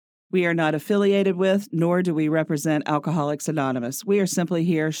We are not affiliated with, nor do we represent Alcoholics Anonymous. We are simply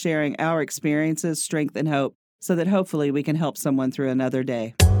here sharing our experiences, strength, and hope so that hopefully we can help someone through another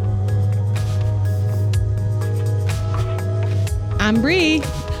day. I'm Bree.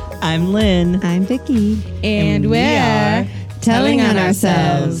 I'm Lynn. I'm Vicky. And we are telling on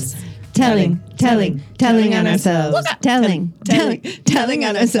ourselves. Telling on ourselves. Telling on ourselves. Telling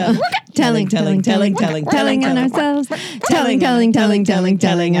on ourselves. Telling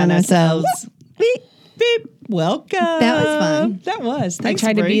on ourselves. Beep, beep. Welcome. That was fun. That was. Thanks, I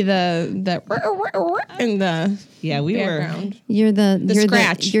tried to Bree. be the in the we background. You're the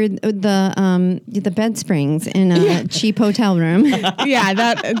scratch. You're the bed springs in a cheap hotel room. Yeah,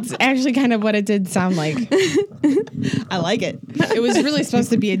 that's actually kind of what it did sound like. I like it. It was really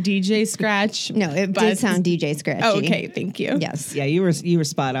supposed to be a DJ scratch. No, it did sound DJ scratchy. Oh, okay, thank you. Yes. Yeah, you were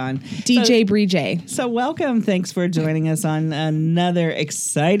spot on. DJ Bree J. So welcome. Thanks for joining us on another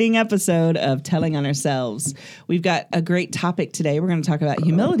exciting episode of Telling on Ourselves. We've got a great topic today. We're going to talk about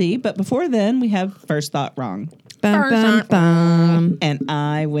humility, but before then, we have First Thought Wrong. Bum, bum, bum. And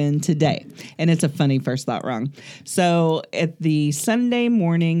I win today. And it's a funny first thought wrong. So at the Sunday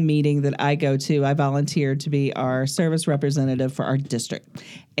morning meeting that I go to, I volunteered to be our service representative for our district.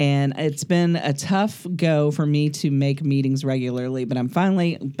 And it's been a tough go for me to make meetings regularly, but I'm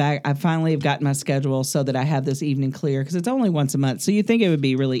finally back. I finally have gotten my schedule so that I have this evening clear because it's only once a month. So you think it would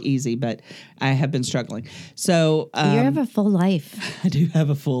be really easy, but I have been struggling. So You have a full life. I do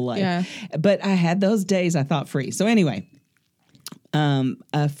have a full life. Yeah. But I had those days I thought free. So anyway,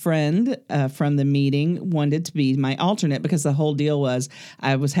 a friend from the meeting wanted to be my alternate because the whole deal was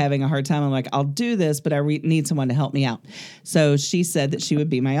I was having a hard time. I'm like, I'll do this, but I need someone to help me out. So she said that she would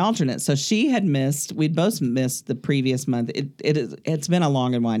be my alternate. So she had we'd both missed the previous month. It's been a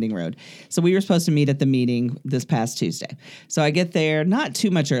long and winding road. So we were supposed to meet at the meeting this past Tuesday. So I get there not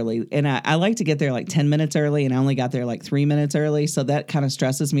too much early. And I like to get there like 10 minutes early. And I only got there like 3 minutes early. So that kind of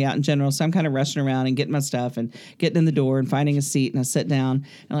stresses me out in general. So I'm kind of rushing around and getting my stuff and getting in the door and finding a seat. And I sit down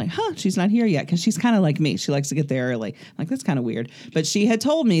and I'm like, she's not here yet. Cause she's kind of like me. She likes to get there early. I'm like, that's kind of weird. But she had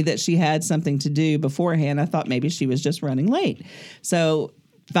told me that she had something to do beforehand. I thought maybe she was just running late. So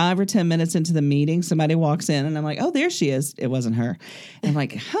 5 or 10 minutes into the meeting, somebody walks in and I'm like, oh, there she is. It wasn't her. And I'm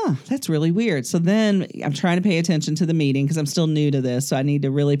like, that's really weird. So then I'm trying to pay attention to the meeting because I'm still new to this. So I need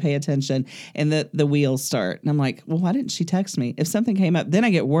to really pay attention. And the wheels start. And I'm like, well, why didn't she text me? If something came up, then I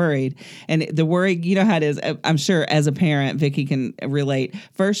get worried. And the worry, you know how it is. I'm sure as a parent, Vicky can relate.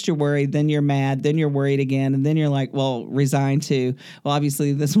 First you're worried, then you're mad, then you're worried again. And then you're like, well, resign to, well,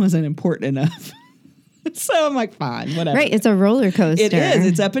 obviously this wasn't important enough. So I'm like, fine, whatever. Right. It's a roller coaster. It is.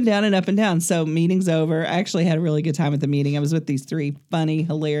 It's up and down and up and down. So meeting's over. I actually had a really good time at the meeting. I was with these 3 funny,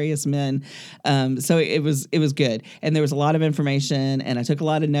 hilarious men. So it was good. And there was a lot of information and I took a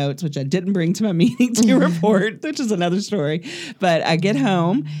lot of notes, which I didn't bring to my meeting to report, which is another story. But I get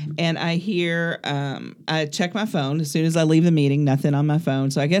home and I hear, I check my phone as soon as I leave the meeting, nothing on my phone.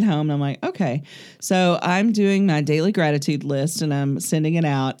 So I get home and I'm like, okay. So I'm doing my daily gratitude list and I'm sending it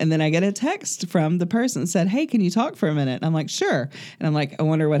out. And then I get a text from the person and said, hey, can you talk for a minute? And I'm like, sure. And I'm like, I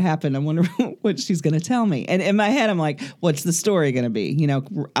wonder what happened. I wonder what she's going to tell me. And in my head, I'm like, what's the story going to be? You know,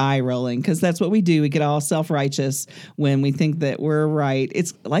 eye rolling, because that's what we do. We get all self-righteous when we think that we're right.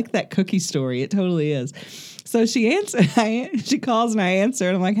 It's like that cookie story. It totally is. So she calls and I answer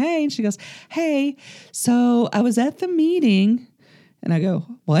and I'm like, hey, and she goes, hey, so I was at the meeting. And I go,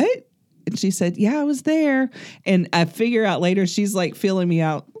 what? And she said, yeah, I was there. And I figure out later, she's like feeling me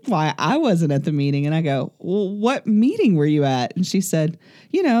out why I wasn't at the meeting. And I go, well, what meeting were you at? And she said,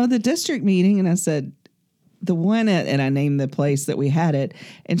 the district meeting. And I said, the one at, and I named the place that we had it.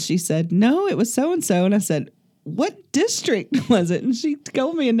 And she said, no, it was so-and-so. And I said, what district was it? And she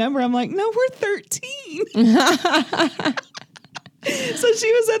told me a number. I'm like, no, we're 13. So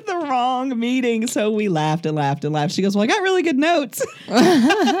she was at the wrong meeting. So we laughed and laughed and laughed. She goes, well, I got really good notes.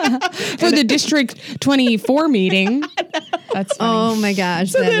 For the District 24 meeting. That's funny. Oh my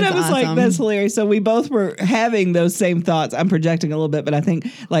gosh. So then I was awesome. like, that's hilarious. So we both were having those same thoughts. I'm projecting a little bit, but I think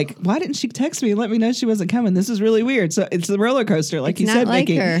like, why didn't she text me and let me know she wasn't coming? This is really weird. So it's the roller coaster, like it's you not said, like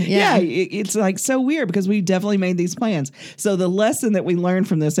Vicky. her. Yeah. It's like so weird because we definitely made these plans. So the lesson that we learned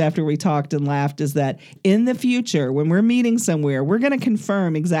from this after we talked and laughed is that in the future, when we're meeting somewhere, we're going to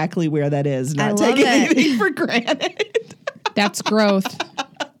confirm exactly where that is, not taking anything for granted. That's growth.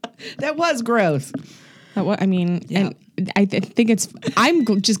 That was growth. And think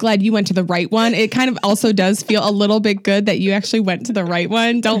I'm just glad you went to the right one. It kind of also does feel a little bit good that you actually went to the right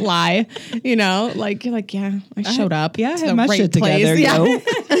one. Don't lie. You know, like you're like, yeah, I showed up. Yeah, I to have the my right shit place. together. Yeah. Yo.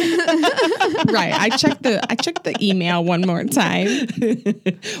 Right. I checked the email one more time.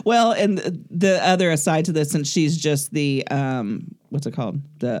 Well, and the other aside to this, since she's just the what's it called?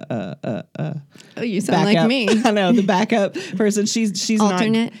 The Oh, you sound backup. like me. I know, the backup person. She's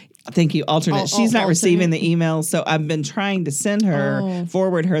Alternate. not. Thank you, alternate. She's not receiving the alternate. emails, so I've been trying to send her,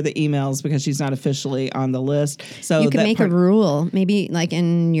 forward her the emails because she's not officially on the list. So You can that make a rule, maybe like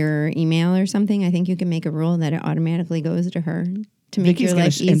in your email or something. I think you can make a rule that it automatically goes to her to make Vicky's your gonna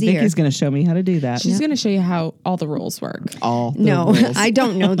life and easier. Vicky's going to show me how to do that. She's going to show you how all the rules work. All the No, rules. I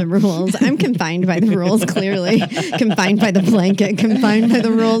don't know the rules. I'm confined by the rules, clearly. Confined by the blanket, confined by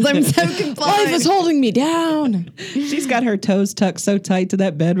the rules. I'm so confined. Life is holding me down. She's got her toes tucked so tight to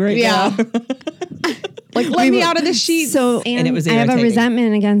that bed right now. Like, let me out of the sheet. So, and it was I have a irritating.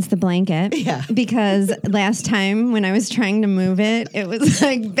 resentment against the blanket. Yeah. Because last time when I was trying to move it, it was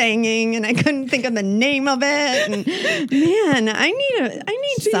like banging and I couldn't think of the name of it. And man, I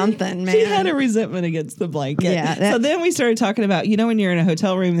need something, man. She had a resentment against the blanket. Yeah, So then we started talking about, you know, when you're in a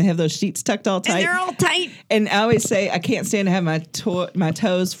hotel room, they have those sheets tucked all tight. and they're all tight. And I always say I can't stand to have my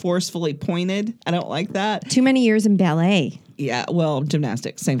toes forcefully pointed. I don't like that. Too many years in ballet. Yeah, well,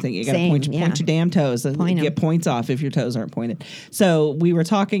 gymnastics, same thing. You got to Same, point yeah. your damn toes and Point 'em. get points off if your toes aren't pointed. So we were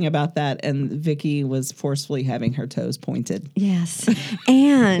talking about that, and Vicky was forcefully having her toes pointed. Yes.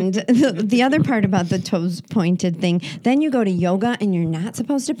 And the other part about the toes pointed thing, then you go to yoga and you're not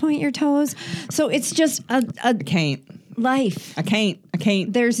supposed to point your toes. So it's just a Can't. life. I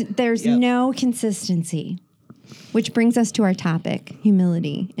can't. There's Yep. no consistency. Which brings us to our topic,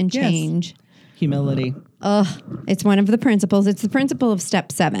 humility and Yes. change. Humility, It's one of the principles. It's the principle of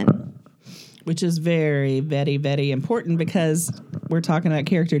step 7. which is very, very, very important because we're talking about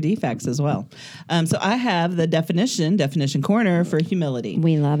character defects as well. So I have the definition corner for humility.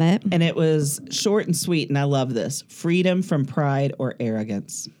 We love it. And it was short and sweet, and I love this. Freedom from pride or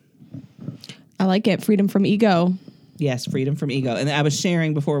arrogance. I like it. Freedom from ego. Yes, freedom from ego. And I was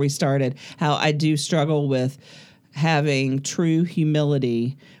sharing before we started how I do struggle with having true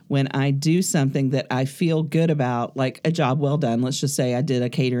humility when I do something that I feel good about, like a job well done. Let's just say I did a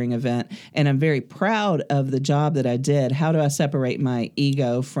catering event and I'm very proud of the job that I did. How do I separate my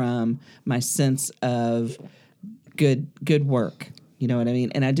ego from my sense of good work? You know what I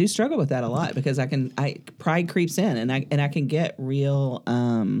mean? And I do struggle with that a lot because pride creeps in and I can get real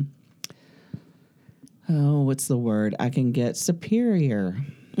what's the word? I can get superior.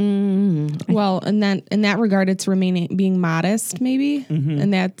 Well, in that regard, it's being modest, maybe,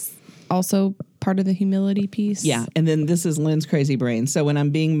 and that's also part of the humility piece. Yeah, and then this is Lynn's crazy brain. So when I'm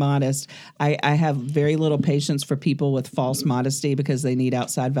being modest, I have very little patience for people with false modesty because they need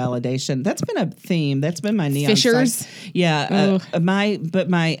outside validation. That's been a theme. That's been my neon Fishers? sign. Yeah, my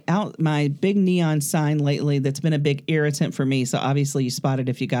big neon sign lately. That's been a big irritant for me. So obviously you spotted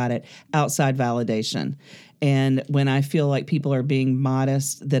if you got it. Outside validation. And when I feel like people are being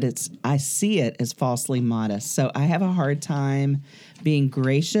modest, I see it as falsely modest. So I have a hard time being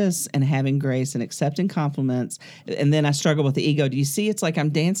gracious and having grace and accepting compliments. And then I struggle with the ego. Do you see? It's like I'm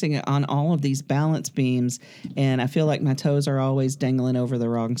dancing on all of these balance beams, and I feel like my toes are always dangling over the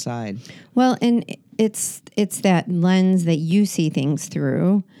wrong side. Well, and it's that lens that you see things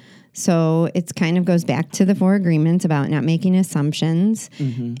through. So it kind of goes back to the 4 agreements about not making assumptions,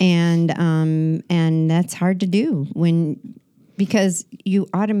 and that's hard to do because you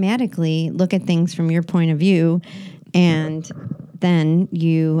automatically look at things from your point of view, and then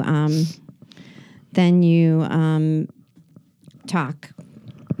you talk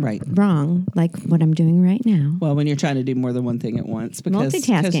Right. wrong, like what I'm doing right now. Well, when you're trying to do more than one thing at once, because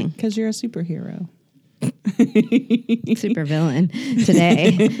Multitasking. because you're a superhero. Super villain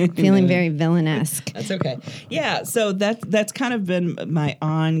today, feeling very villainesque. That's okay. Yeah, so that's kind of been my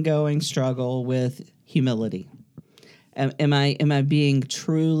ongoing struggle with humility. Am I being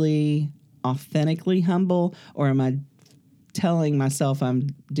truly, authentically humble, or am I telling myself I'm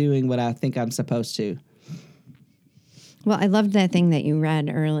doing what I think I'm supposed to? Well, I loved that thing that you read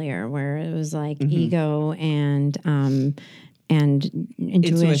earlier, where it was like ego and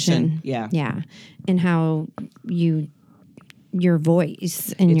intuition. Yeah. And how your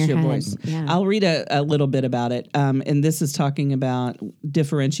voice in It's your your head. voice. Yeah. I'll read a little bit about it. And this is talking about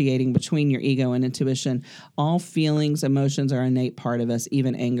differentiating between your ego and intuition. All feelings, emotions are an innate part of us,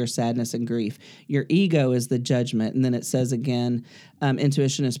 even anger, sadness, and grief. Your ego is the judgment. And then it says again,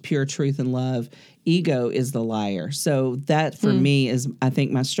 intuition is pure truth and love. Ego is the liar. So that for me is, I think,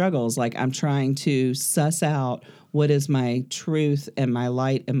 my struggle is like I'm trying to suss out what is my truth and my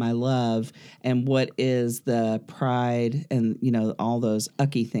light and my love, and what is the pride and, all those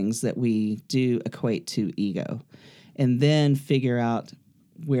ucky things that we do equate to ego. And then figure out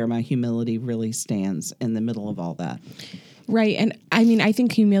where my humility really stands in the middle of all that. Right. And I mean, I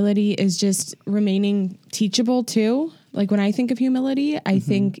think humility is just remaining teachable too. Like when I think of humility, I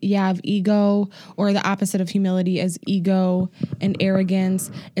think, of ego, or the opposite of humility is ego and arrogance.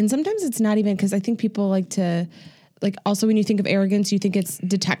 And sometimes it's not even, because I think people like to, like, also when you think of arrogance, you think it's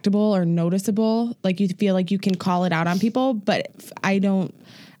detectable or noticeable. Like you feel like you can call it out on people, but I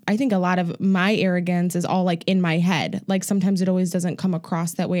think a lot of my arrogance is all like in my head. Like sometimes it always doesn't come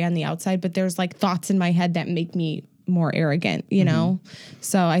across that way on the outside, but there's like thoughts in my head that make me more arrogant, you know?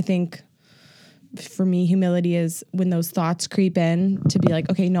 So I think for me, humility is when those thoughts creep in to be like,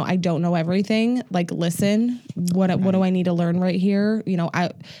 okay, no, I don't know everything. Like, listen, what do I need to learn right here?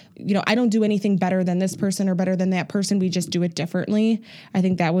 I don't do anything better than this person or better than that person. We just do it differently. I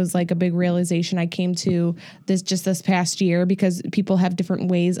think that was like a big realization I came to this past year, because people have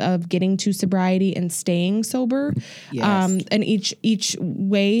different ways of getting to sobriety and staying sober. Yes. And each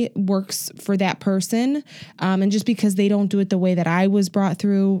way works for that person. And just because they don't do it the way that I was brought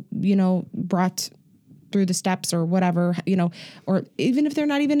through the steps or whatever, or even if they're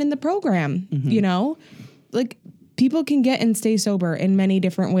not even in the program, like people can get and stay sober in many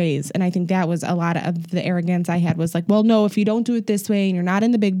different ways. And I think that was a lot of the arrogance I had, was like, well, no, if you don't do it this way and you're not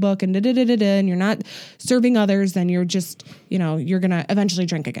in the big book and and you're not serving others, then you're just, you're going to eventually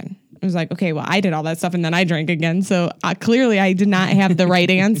drink again. I was like, okay, well, I did all that stuff and then I drank again. So clearly I did not have the right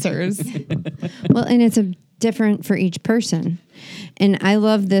answers. Well, and it's different for each person. And I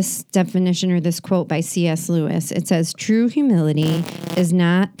love this definition, or this quote by C.S. Lewis. It says, true humility is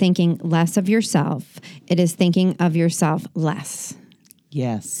not thinking less of yourself. It is thinking of yourself less.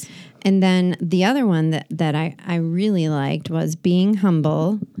 Yes. And then the other one that I really liked was, being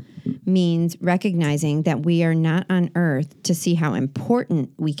humble means recognizing that we are not on earth to see how important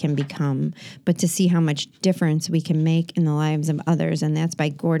we can become, but to see how much difference we can make in the lives of others. And that's by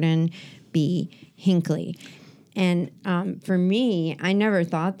Gordon B. Hinckley. And for me, I never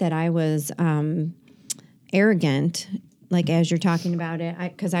thought that I was arrogant, like as you're talking about it,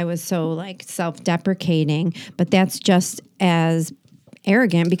 because I was so like self-deprecating. But that's just as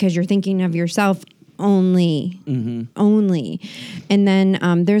arrogant, because you're thinking of yourself only. And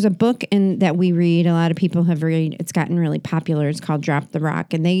then there's a book that we read, a lot of people have read, it's gotten really popular, it's called Drop the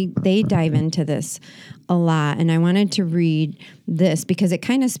Rock, and they dive into this a lot. And I wanted to read this because it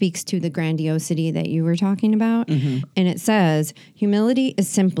kind of speaks to the grandiosity that you were talking about. And it says, humility is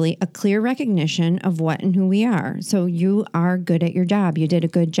simply a clear recognition of what and who we are. So you are good at your job, you did a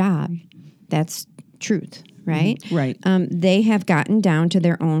good job, that's truth, right? Right. They have gotten down to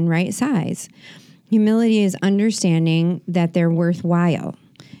their own right size. Humility is understanding that they're worthwhile.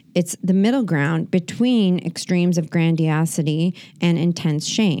 It's the middle ground between extremes of grandiosity and intense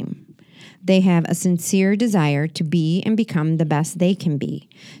shame. They have a sincere desire to be and become the best they can be.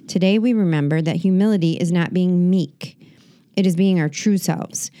 Today we remember that humility is not being meek. It is being our true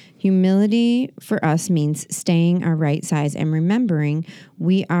selves. Humility for us means staying our right size and remembering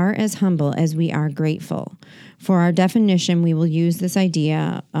we are as humble as we are grateful. For our definition, we will use this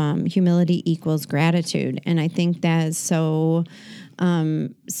idea, humility equals gratitude. And I think that is so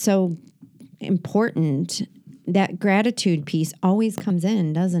important. That gratitude piece always comes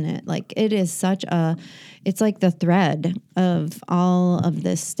in, doesn't it? Like it is it's like the thread of all of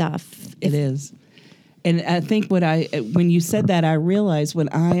this stuff. It is. And I think when you said that, I realized when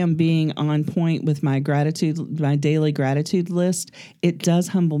I am being on point with my daily gratitude list, it does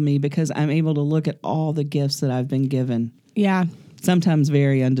humble me, because I'm able to look at all the gifts that I've been given. Yeah. Sometimes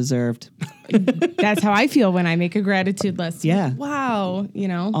very undeserved. That's how I feel when I make a gratitude list. Yeah. Wow.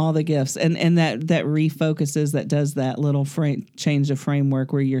 All the gifts. And that refocuses, that does that little change of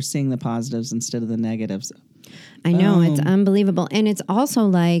framework where you're seeing the positives instead of the negatives. I know, it's unbelievable. And it's also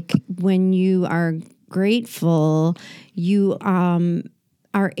like when you are grateful, you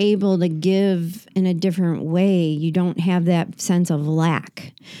are able to give in a different way. You don't have that sense of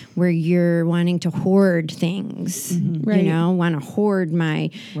lack where you're wanting to hoard things, Right. want to hoard my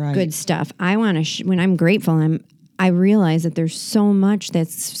good stuff. I want to, when I'm grateful, I realize that there's so much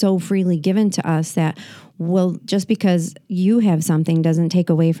that's so freely given to us that, well, just because you have something doesn't take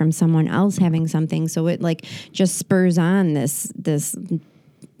away from someone else having something. So it like just spurs on this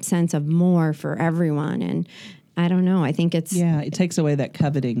sense of more for everyone. And I don't know. I think it's... Yeah, it takes away that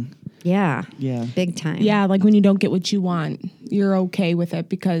coveting. Yeah. Yeah. Big time. Yeah, like when you don't get what you want, you're okay with it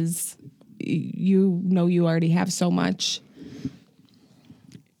because you know you already have so much.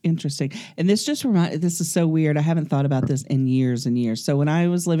 Interesting. And this this is so weird. I haven't thought about this in years and years. So when I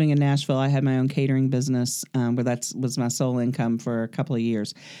was living in Nashville, I had my own catering business where that was my sole income for a couple of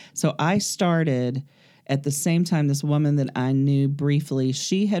years. So I started at the same time, this woman that I knew briefly,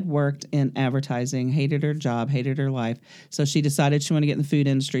 she had worked in advertising, hated her job, hated her life. So she decided she wanted to get in the food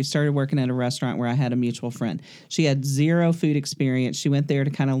industry, started working at a restaurant where I had a mutual friend. She had zero food experience. She went there to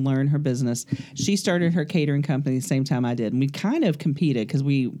kind of learn her business. She started her catering company the same time I did. And we kind of competed because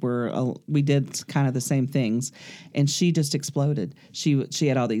we did kind of the same things. And she just exploded. She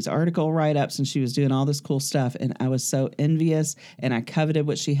had all these article write-ups and she was doing all this cool stuff. And I was so envious and I coveted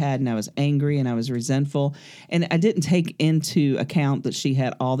what she had and I was angry and I was resentful. And I didn't take into account that she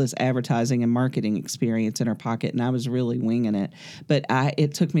had all this advertising and marketing experience in her pocket, and I was really winging it. But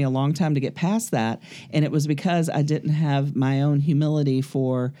it took me a long time to get past that, and it was because I didn't have my own humility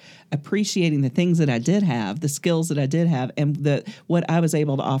for appreciating the things that I did have, the skills that I did have, and what I was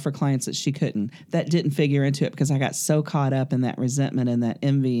able to offer clients that she couldn't. That didn't figure into it because I got so caught up in that resentment and that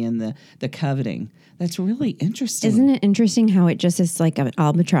envy and the coveting. That's really interesting. Isn't it interesting how it just is like an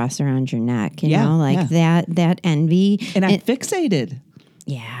albatross around your neck, you know, like that envy. And I'm fixated.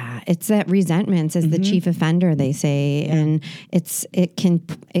 Yeah, it's that resentment is the chief offender, they say, and it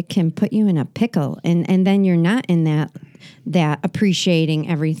can put you in a pickle, and then you're not in that appreciating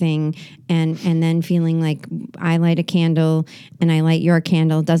everything, and then feeling like I light a candle and I light your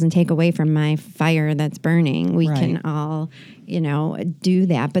candle doesn't take away from my fire that's burning. We can all, do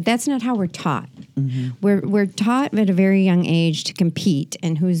that, but that's not how we're taught. We're taught at a very young age to compete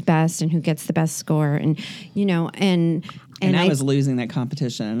and who's best and who gets the best score, and And I was losing that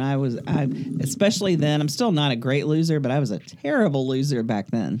competition, and I especially then. I'm still not a great loser, but I was a terrible loser back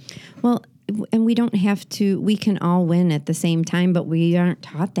then. Well, and we don't have to. We can all win at the same time, but we aren't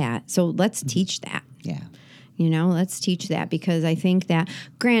taught that. So let's teach that. Yeah, let's teach that, because I think that,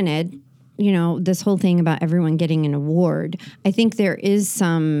 granted, this whole thing about everyone getting an award, I think there is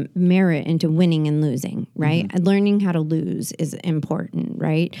some merit into winning and losing, right? Learning how to lose is important,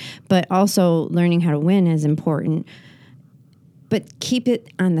 right? But also learning how to win is important. But keep it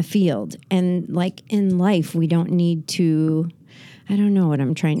on the field. And like in life, we don't need to, I don't know what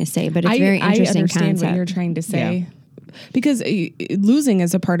I'm trying to say, but it's very interesting I understand concept. what you're trying to say. Yeah. Because losing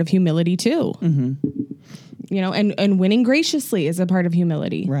is a part of humility too. And winning graciously is a part of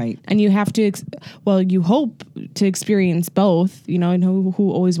humility. Right. And you have to, you hope to experience both, and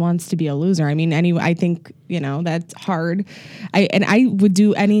who always wants to be a loser. I mean, I think, that's hard. I would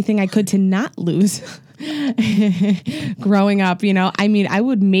do anything I could to not lose. Growing up, I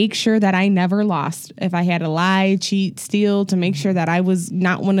would make sure that I never lost. If I had to lie, cheat, steal, to make sure that I was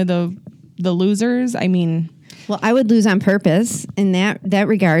not one of the losers. Well, I would lose on purpose in that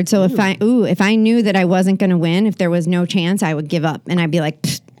regard. So if I knew that I wasn't going to win, if there was no chance, I would give up, and I'd be like,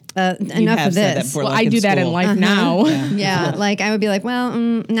 enough of this. Well, I do that in life now. Yeah, like I would be like, well,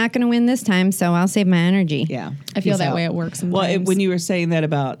 I'm not going to win this time, so I'll save my energy. Yeah, I feel that way at work sometimes. Well, when you were saying that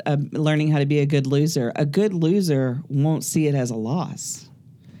about learning how to be a good loser won't see it as a loss.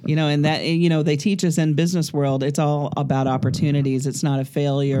 And that, they teach us in business world, it's all about opportunities. It's not a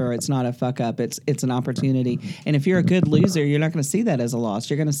failure or it's not a fuck up. It's an opportunity. And if you're a good loser, you're not going to see that as a loss.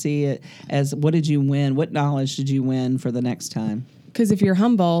 You're going to see it as, what did you win? What knowledge did you win for the next time? Because if you're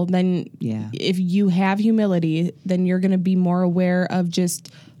humble, then if you have humility, then you're going to be more aware of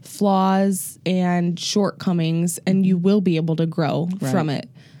just flaws and shortcomings, and you will be able to grow from it.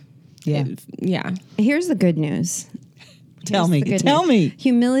 Yeah. Here's the good news. Tell me.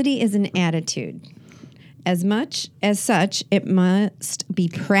 Humility is an attitude. As much as such, it must be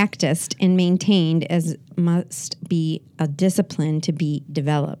practiced and maintained, as must be a discipline to be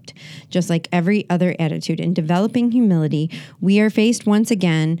developed. Just like every other attitude, in developing humility, we are faced once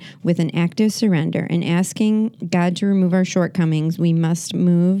again with an active surrender. In asking God to remove our shortcomings, we must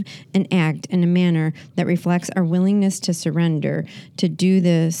move and act in a manner that reflects our willingness to surrender. To do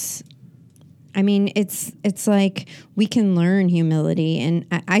this, it's like we can learn humility, and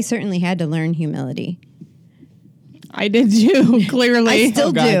I certainly had to learn humility. I did too, clearly. I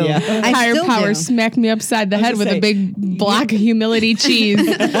still do. Yeah. Higher power smacked me upside the head with a big block of humility cheese.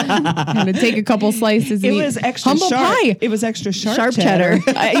 I'm going to take a couple slices. It was extra humble sharp. pie. It was extra sharp cheddar.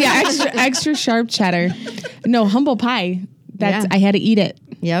 Extra sharp cheddar. No, humble pie. I had to eat it.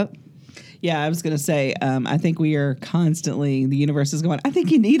 Yep. Yeah, I was going to say, I think we are constantly, the universe is going, I think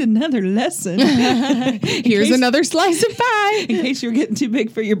you need another lesson. Here's another slice of pie. In case you're getting too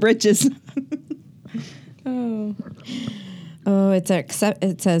big for your britches. Oh. Oh, it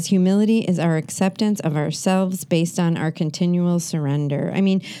says humility is our acceptance of ourselves based on our continual surrender. I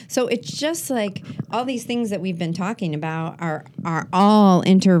mean, so it's just like all these things that we've been talking about are all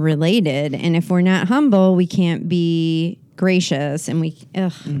interrelated, and if we're not humble, we can't be gracious, and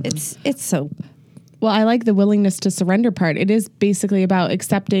it's so. Well, I like the willingness to surrender part. It is basically about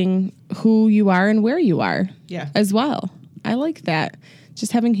accepting who you are and where you are. Yeah. As well. I like that.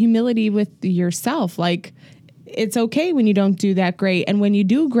 Just having humility with yourself. Like, it's okay when you don't do that great. And when you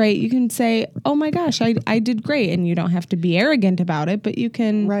do great, you can say, oh my gosh, I did great. And you don't have to be arrogant about it, but you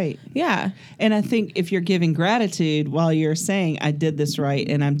can. Right. Yeah. And I think if you're giving gratitude while you're saying, I did this right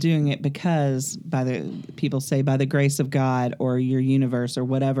and I'm doing it because by the grace of God or your universe or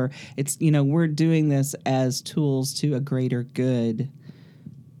whatever, it's, we're doing this as tools to a greater good.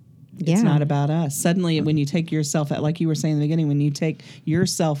 It's not about us. Suddenly, when you take yourself out, like you were saying in the beginning, when you take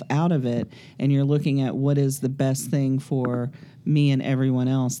yourself out of it and you're looking at what is the best thing for me and everyone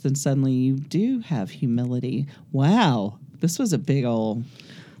else, then suddenly you do have humility. Wow. This was a big old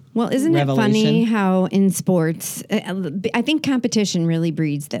Well, isn't revelation. it funny how in sports, I think competition really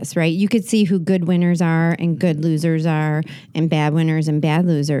breeds this, right? You could see who good winners are and good losers are and bad winners and bad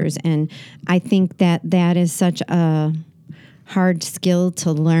losers. And I think that is such a hard skill to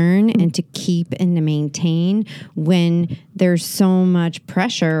learn and to keep and to maintain when there's so much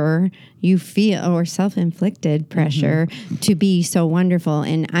pressure you feel, or self-inflicted pressure to be so wonderful.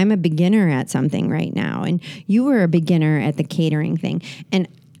 And I'm a beginner at something right now, and you were a beginner at the catering thing. And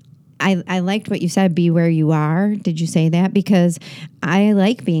I liked what you said, be where you are. Did you say that? Because I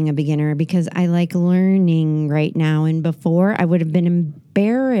like being a beginner because I like learning right now. And before, I would have been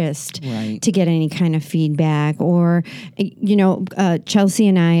embarrassed to get any kind of feedback. Or, Chelsea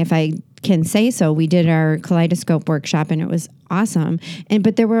and I, if I can say so, we did our kaleidoscope workshop and it was awesome.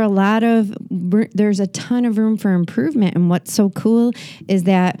 But there's a ton of room for improvement. And what's so cool is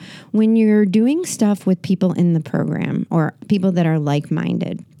that when you're doing stuff with people in the program or people that are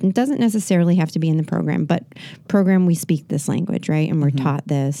like-minded, it doesn't necessarily have to be in the program, but we speak this language, right? And we're taught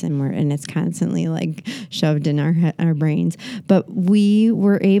this and it's constantly like shoved in our brains. But we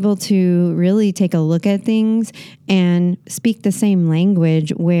were able to really take a look at things and speak the same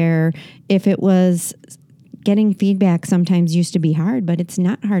language, where if it was getting feedback sometimes used to be hard, but it's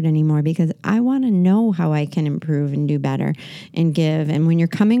not hard anymore because I want to know how I can improve and do better and give. And when you're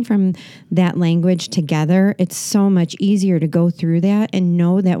coming from that language together, it's so much easier to go through that and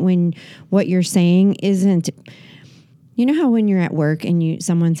know that when what you're saying isn't, you know how when you're at work and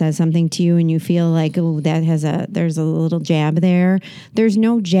someone says something to you and you feel like, oh, there's a little jab there. There's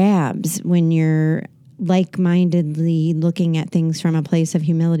no jabs when you're like-mindedly looking at things from a place of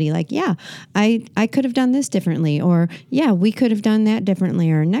humility, like, yeah, I could have done this differently, or yeah, we could have done that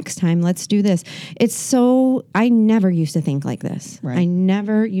differently, or next time let's do this. I never used to think like this. Right. I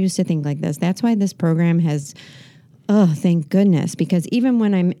never used to think like this. That's why this program has, thank goodness, because even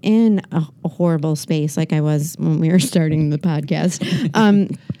when I'm in a horrible space, like I was when we were starting the podcast,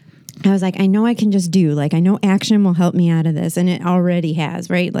 I was like, I know I can just do, like, I know action will help me out of this. And it already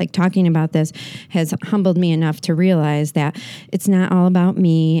has, right? Like talking about this has humbled me enough to realize that it's not all about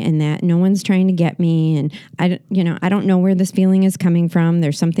me and that no one's trying to get me. And I don't know where this feeling is coming from.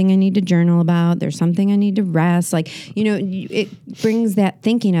 There's something I need to journal about. There's something I need to rest. Like, it brings that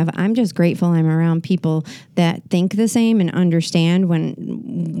thinking of, I'm just grateful I'm around people that think the same and understand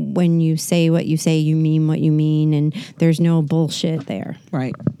when you say what you say, you mean what you mean. And there's no bullshit there.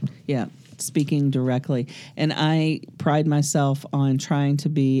 Right. Yeah, speaking directly. And I pride myself on trying to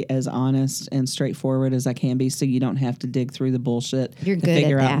be as honest and straightforward as I can be so you don't have to dig through the bullshit You're to good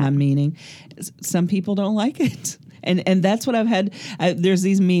figure at out that. my meaning. Some people don't like it. And that's what I've had. There's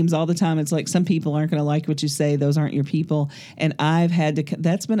these memes all the time. It's like, some people aren't going to like what you say. Those aren't your people. And I've had to,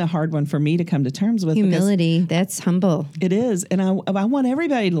 that's been a hard one for me to come to terms with. Humility, that's humble. It is. And I want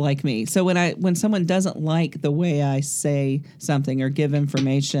everybody to like me. So when someone doesn't like the way I say something or give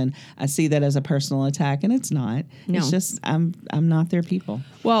information, I see that as a personal attack, and it's not. No. It's just I'm not their people.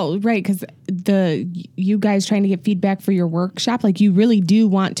 Well, right, because you guys trying to get feedback for your workshop, like you really do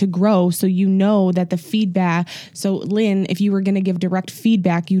want to grow, so you know that the feedback. So Lynn, if you were going to give direct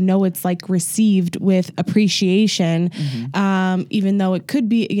feedback, it's like received with appreciation, even though it could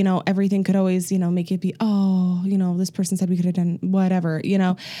be, everything could always, make it be, this person said we could have done whatever,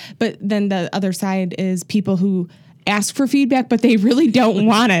 But then the other side is people who ask for feedback, but they really don't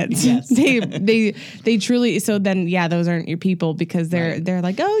want it. Yes. They truly. So then, yeah, those aren't your people, because they're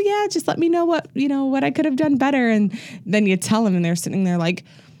like, oh yeah, just let me know what I could have done better. And then you tell them, and they're sitting there like,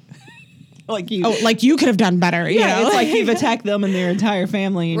 like you. Oh, like you could have done better. You Yeah, know? it's like you've attacked them and their entire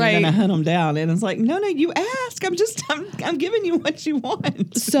family, and Right. you're going to hunt them down. And it's like, no, you ask. I'm giving you what you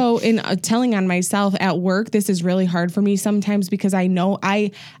want. So in telling on myself at work, this is really hard for me sometimes because I know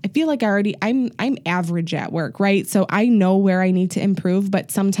I feel like I'm average at work, right? So I know where I need to improve,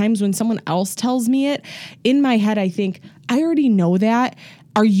 but sometimes when someone else tells me it, in my head I think, I already know that.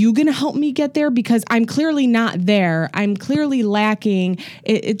 Are you going to help me get there? Because I'm clearly not there. I'm clearly lacking.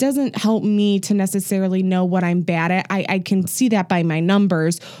 It doesn't help me to necessarily know what I'm bad at. I can see that by my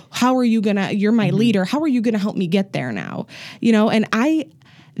numbers. How are you going to, you're my leader. How are you going to help me get there now? You know, and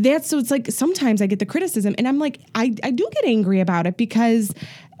so it's like sometimes I get the criticism and I'm like, I do get angry about it because,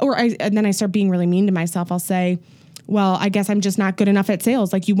 and then I start being really mean to myself. I'll say, well, I guess I'm just not good enough at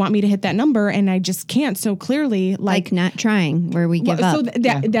sales. Like you want me to hit that number and I just can't. So clearly Like not trying, where we give up. So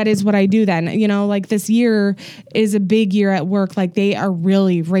that is what I do then. You know, like this year is a big year at work. Like they are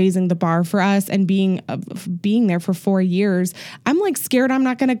really raising the bar for us and being there for 4 years. I'm like scared I'm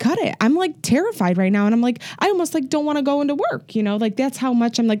not going to cut it. I'm like terrified right now. And I'm like, I almost like don't want to go into work. You know, like that's how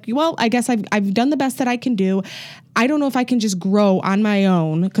much I'm like, well, I guess I've done the best that I can do. I don't know if I can just grow on my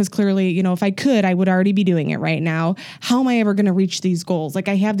own because clearly, you know, if I could, I would already be doing it right now. How am I ever going to reach these goals? Like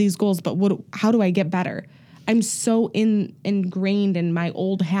I have these goals, but how do I get better? I'm so ingrained in my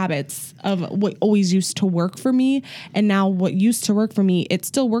old habits of what always used to work for me. And now what used to work for me, it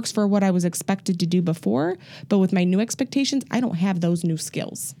still works for what I was expected to do before. But with my new expectations, I don't have those new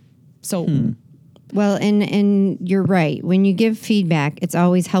skills. So Well, and you're right. When you give feedback, it's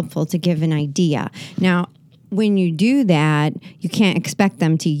always helpful to give an idea. Now, when you do that, you can't expect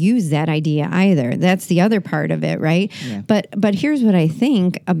them to use that idea either. That's the other part of it, right? Yeah. But here's what I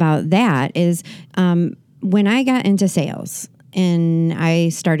think about that is when I got into sales and I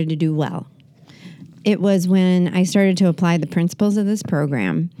started to do well, it was when I started to apply the principles of this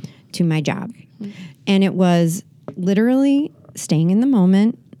program to my job. And it was literally staying in the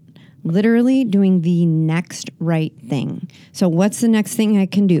moment, literally doing the next right thing. So what's the next thing I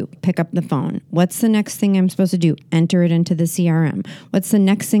can do? Pick up the phone. What's the next thing I'm supposed to do? Enter it into the CRM. What's the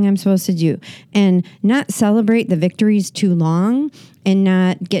next thing I'm supposed to do? And not celebrate the victories too long and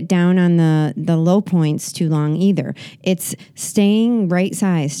not get down on the low points too long either. It's staying right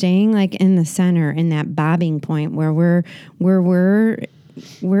size, staying like in the center, in that bobbing point where we're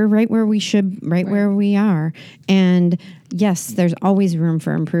right where we should, right where we are. And yes, there's always room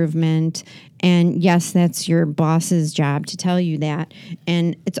for improvement. And yes, that's your boss's job to tell you that.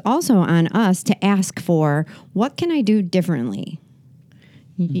 And it's also on us to ask for, what can I do differently?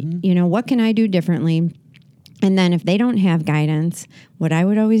 You know, what can I do differently? And then if they don't have guidance, what I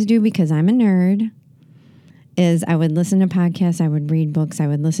would always do, because I'm a nerd, is I would listen to podcasts, I would read books, I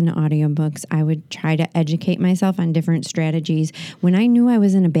would listen to audiobooks, I would try to educate myself on different strategies. When I knew I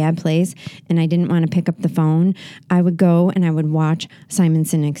was in a bad place and I didn't want to pick up the phone, I would go and I would watch Simon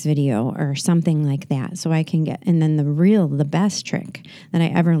Sinek's video or something like that so I can get, and then the best trick that I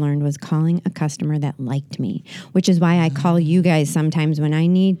ever learned was calling a customer that liked me, which is why I call you guys sometimes when I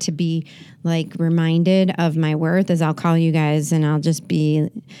need to be like reminded of my worth, is I'll call you guys and I'll just be,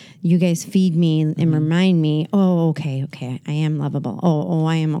 you guys feed me and remind me, oh, okay, I am lovable. Oh,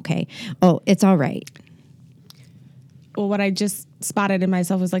 I am okay. Oh, it's all right. well, what I just spotted in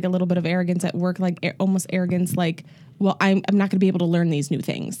myself was like a little bit of arrogance at work, like almost arrogance, like, well, I'm not going to be able to learn these new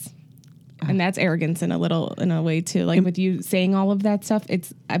things. And that's arrogance in a way too. Like with you saying all of that stuff,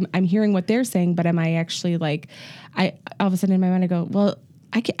 I'm hearing what they're saying, but am I actually like, all of a sudden in my mind I go, well,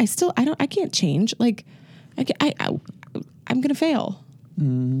 I can't change. Like I'm going to fail.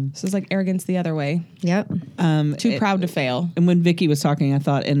 So it's like arrogance the other way. Yep. Too proud to fail. And when Vicky was talking, I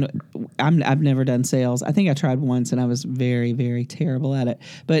thought, and I've never done sales. I think I tried once, and I was very, very terrible at it.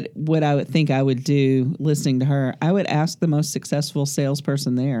 But what I would think I would do, listening to her, I would ask the most successful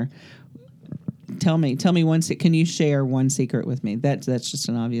salesperson there. Tell me one. Can you share one secret with me? That's just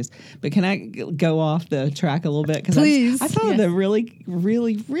an obvious. But can I go off the track a little bit? Please. I thought of a really,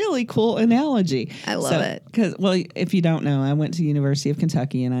 really, really cool analogy. I love it. Because, well, if you don't know, I went to University of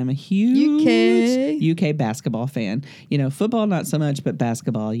Kentucky, and I'm a huge UK basketball fan. You know, football not so much, but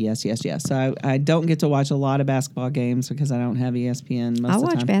basketball, yes. So I don't get to watch a lot of basketball games because I don't have ESPN most I'll of the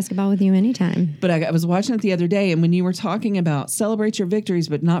time. watch basketball with you anytime. But I was watching it the other day, and when you were talking about celebrate your victories,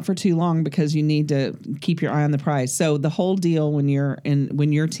 but not for too long because you need to keep your eye on the prize. So the whole deal when your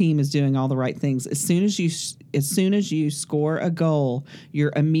team is doing all the right things, as soon as as soon as you score a goal,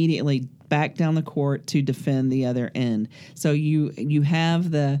 you're immediately back down the court to defend the other end. So you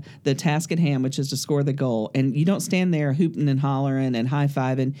have the task at hand, which is to score the goal, and you don't stand there hooting and hollering and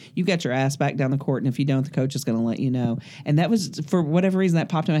high-fiving. You got your ass back down the court, and if you don't, the coach is going to let you know. And that was, for whatever reason, that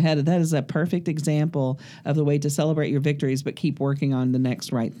popped in my head. That is a perfect example of the way to celebrate your victories, but keep working on the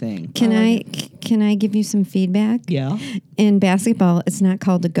next right thing. Can I give you some feedback? Yeah. In basketball, it's not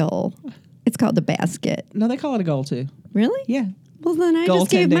called a goal. It's called a basket. No, they call it a goal too. Really? Yeah. Well, then I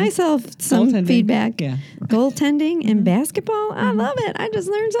just gave Goaltending. myself some Goaltending. feedback. Yeah. Goaltending and basketball, I love it. I just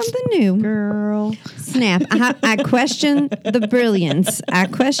learned something new. Girl. Snap. I question the brilliance. I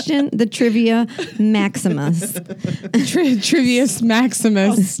question the trivia maximus. Trivius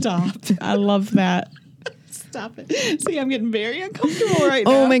Maximus. Stop. I love that. Stop it. See, I'm getting very uncomfortable right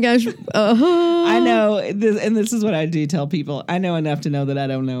now. Oh my gosh. I know, this is what I do tell people. I know enough to know that I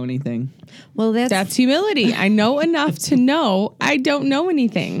don't know anything. Well, That's humility. I know enough to know I don't know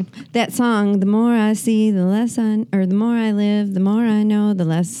anything. that song. The more I see, the less or the more I live, the more I know, the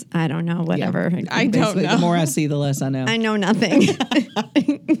less I don't know. Whatever. I don't Basically, know. the more I see, the less I know. I know nothing, I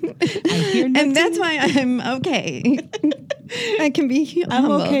hear nothing. and that's why I'm okay. I can be I'm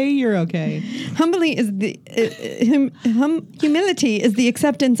humble. okay, you're okay. Humbly is the humility is the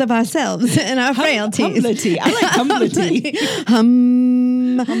acceptance of ourselves and our frailties. Humility. I like humility.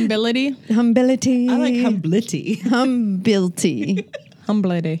 Humility. Humility. I like humility. Humility.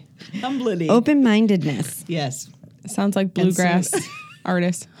 Humility. Humility. Open-mindedness. Yes. Sounds like bluegrass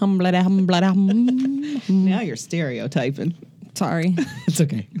artist. Humility. Now you're stereotyping. Sorry. It's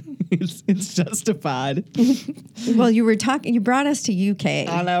okay. It's justified. Well, you brought us to UK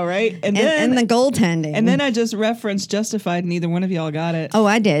I know, right? and the goaltending. And then I just referenced Justified. Neither one of y'all got it. oh,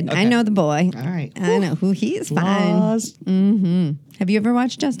 I did. I Okay. know the boy. All right. I know who he is. Fine. Lost. Have you ever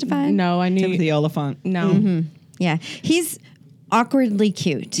watched Justified? No, I knew. Timothy Oliphant. No. Yeah, he's awkwardly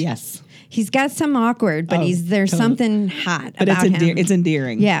cute. Yes. He's got some awkward, but Oh, there's totally. something hot But about him. it's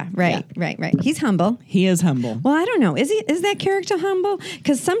endearing. Yeah, right. He's humble. He is humble. Well, I don't know. Is that character humble?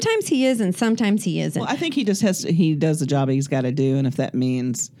 Because sometimes he is, and sometimes he isn't. Well, I think he just he does the job he's got to do, and if that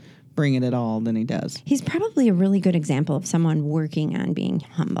means bringing it all, then he does. He's probably a really good example of someone working on being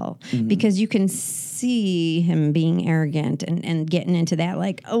humble because you can see him being arrogant and getting into that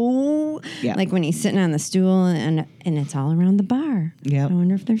like when he's sitting on the stool and it's all around the bar. Yeah. I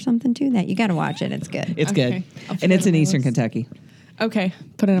wonder if there's something to that. You got to watch it. It's good. It's Okay. good, I'll put and it it's on in my Eastern list. Kentucky. Okay.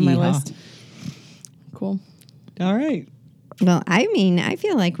 Put it on my Yeehaw. list. Cool. All right, Well, I mean, I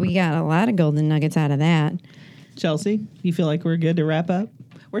feel like we got a lot of golden nuggets out of that. Chelsea, you feel like we're good to wrap up?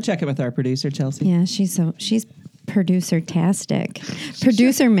 We're checking with our producer, Chelsea. Yeah, she's producer-tastic.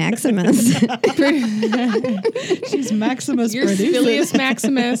 Producer Maximus. She's Maximus You're producer. Spilius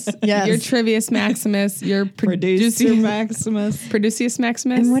Maximus. Yes. You're Trivius Maximus. You're Producer Maximus. Producius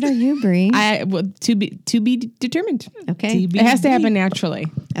Maximus. And what are you, Bree? To be determined. Okay. TB. It has to happen naturally.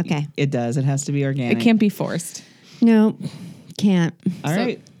 Okay. It does. It has to be organic. It can't be forced. No, can't. All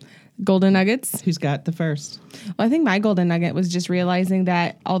right. Golden nuggets. Who's got the first? Well, I think my golden nugget was just realizing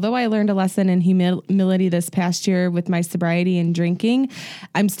that although I learned a lesson in humility this past year with my sobriety and drinking,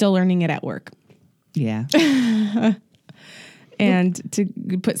 I'm still learning it at work. Yeah. And to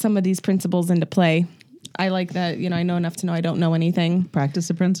put some of these principles into play, I like that, I know enough to know I don't know anything. Practice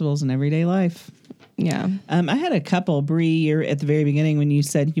the principles in everyday life. Yeah. I had a couple, Bree, you're at the very beginning when you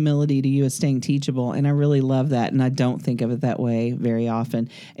said humility to you is staying teachable, and I really love that, and I don't think of it that way very often,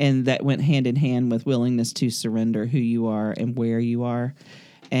 and that went hand in hand with willingness to surrender who you are and where you are,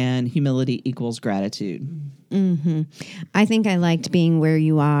 and humility equals gratitude. I think I liked being where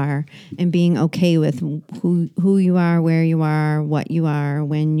you are and being okay with who you are, where you are, what you are,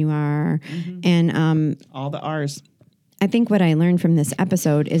 when you are, and All the R's. I think what I learned from this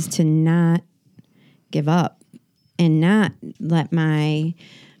episode is to not give up and not let my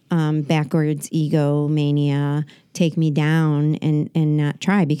backwards ego mania take me down and not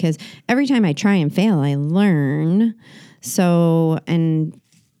try, because every time I try and fail, I learn. So, and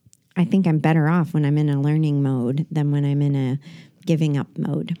I think I'm better off when I'm in a learning mode than when I'm in a giving up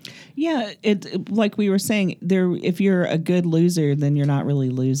mode. Yeah, it like we were saying, if you're a good loser, then you're not really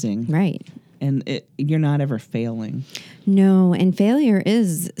losing. Right. And you're not ever failing. No, and failure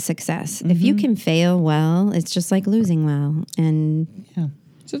is success. If you can fail well, it's just like losing well. And Yeah.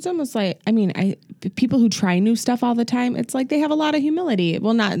 So it's almost like, people who try new stuff all the time, it's like they have a lot of humility.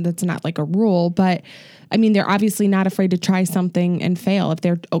 Well, that's not like a rule, but they're obviously not afraid to try something and fail. If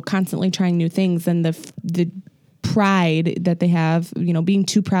they're constantly trying new things, then the pride that they have, being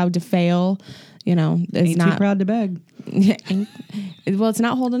too proud to fail, is Ain't not too proud to beg. well, it's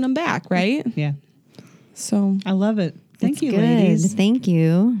not holding them back, right? Yeah. So I love it. Thank It's you, good. ladies. Thank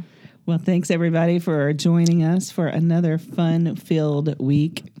you. Well, thanks everybody for joining us for another fun-filled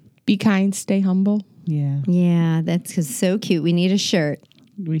week. be kind, stay humble. Yeah, Yeah, that's so cute. We need a shirt.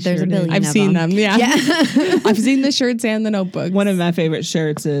 we There's sure a did. billion. I've of seen them. them. Yeah. I've seen the shirts and the notebooks. One of my favorite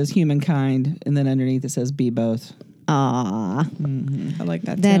shirts is humankind, and then underneath it says "Be both." Aw, I like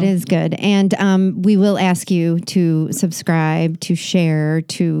that. that too. is good. And we will ask you to subscribe, to share,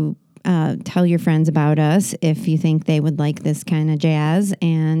 to tell your friends about us if you think they would like this kind of jazz.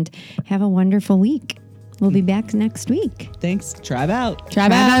 And have a wonderful week. We'll be back next week. Thanks. Tribe out.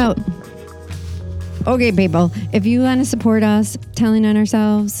 Tribe Try it out. out. Okay, people, if you want to support us telling on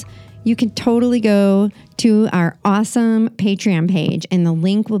ourselves, you can totally go to our awesome Patreon page, and the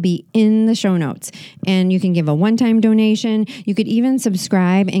link will be in the show notes. And you can give a one-time donation. You could even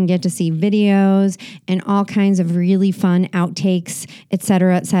subscribe and get to see videos and all kinds of really fun outtakes, et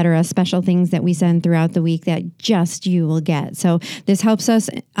cetera, special things that we send throughout the week that just you will get. So this helps us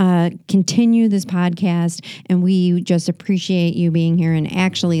continue this podcast, and we just appreciate you being here and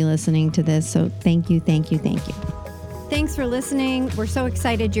actually listening to this. So thank you, thank you, thank you. Thanks for listening. We're so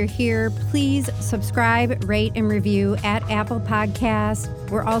excited you're here. Please subscribe, rate, and review at Apple Podcasts.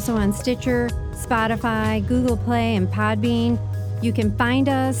 We're also on Stitcher, Spotify, Google Play, and Podbean. You can find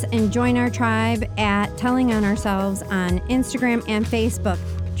us and join our tribe at Telling on Ourselves on Instagram and Facebook.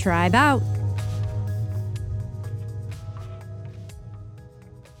 Tribe out.